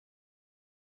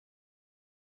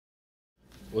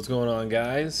What's going on,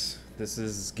 guys? This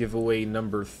is giveaway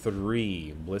number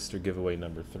 3, Blister giveaway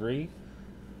number 3.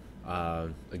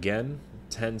 Again,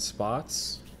 10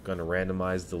 spots. Gonna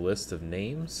randomize the list of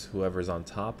names. Whoever's on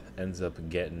top ends up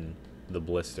getting the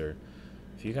blister.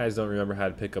 If you guys don't remember how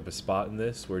to pick up a spot in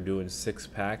this, we're doing 6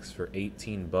 packs for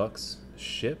 18 bucks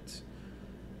shipped.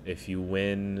 If you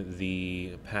win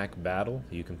the pack battle,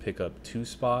 you can pick up 2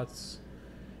 spots.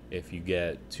 If you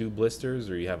get 2 blisters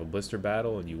or you have a blister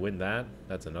battle and you win that,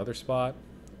 that's another spot.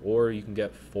 Or you can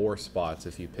get 4 spots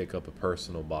if you pick up a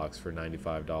personal box for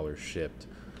 $95 shipped.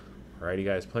 Alrighty,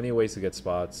 guys, plenty of ways to get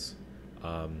spots.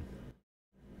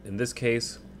 In this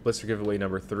case, blister giveaway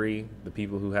number 3, the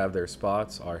people who have their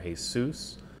spots are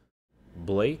Jesus,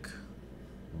 Blake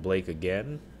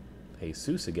again,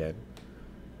 Jesus again,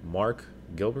 Mark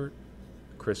Gilbert,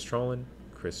 Chris Trollin,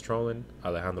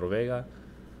 Alejandro Vega,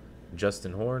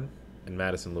 Justin Horn, and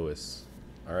Madison Lewis.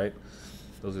 Alright,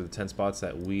 those are the 10 spots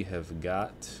that we have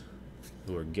got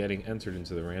who are getting entered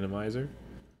into the randomizer.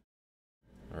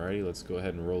 Alrighty, let's go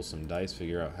ahead and roll some dice,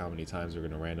 figure out how many times we're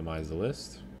going to randomize the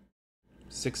list.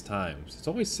 6 times. It's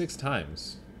always 6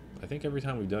 times. I think every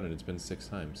time we've done it, it's been 6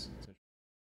 times.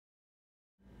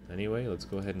 Anyway, let's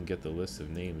go ahead and get the list of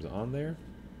names on there.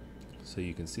 So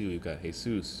you can see we've got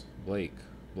Jesus, Blake,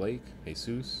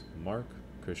 Jesus, Mark,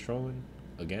 Chris Trollin,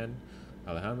 again,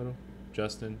 Alejandro,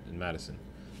 Justin, and Madison.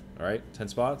 Alright, 10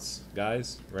 spots,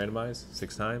 guys, randomize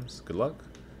 6 times. Good luck.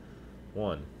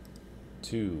 1,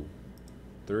 2,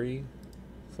 3,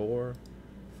 4,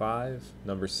 5.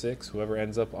 Number 6, whoever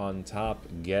ends up on top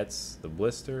gets the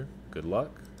blister. Good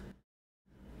luck.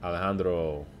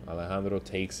 Alejandro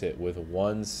takes it with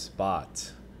 1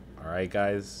 spot. Alright,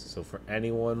 guys, so for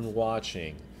anyone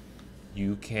watching,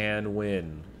 you can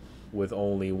win with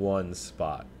only 1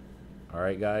 spot.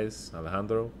 Alright, guys,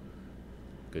 Alejandro,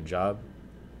 good job.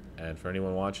 And for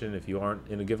anyone watching, if you aren't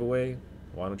in a giveaway,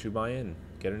 why don't you buy in?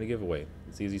 Get in a giveaway.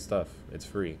 It's easy stuff. It's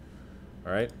free.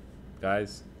 Alright,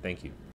 guys, thank you.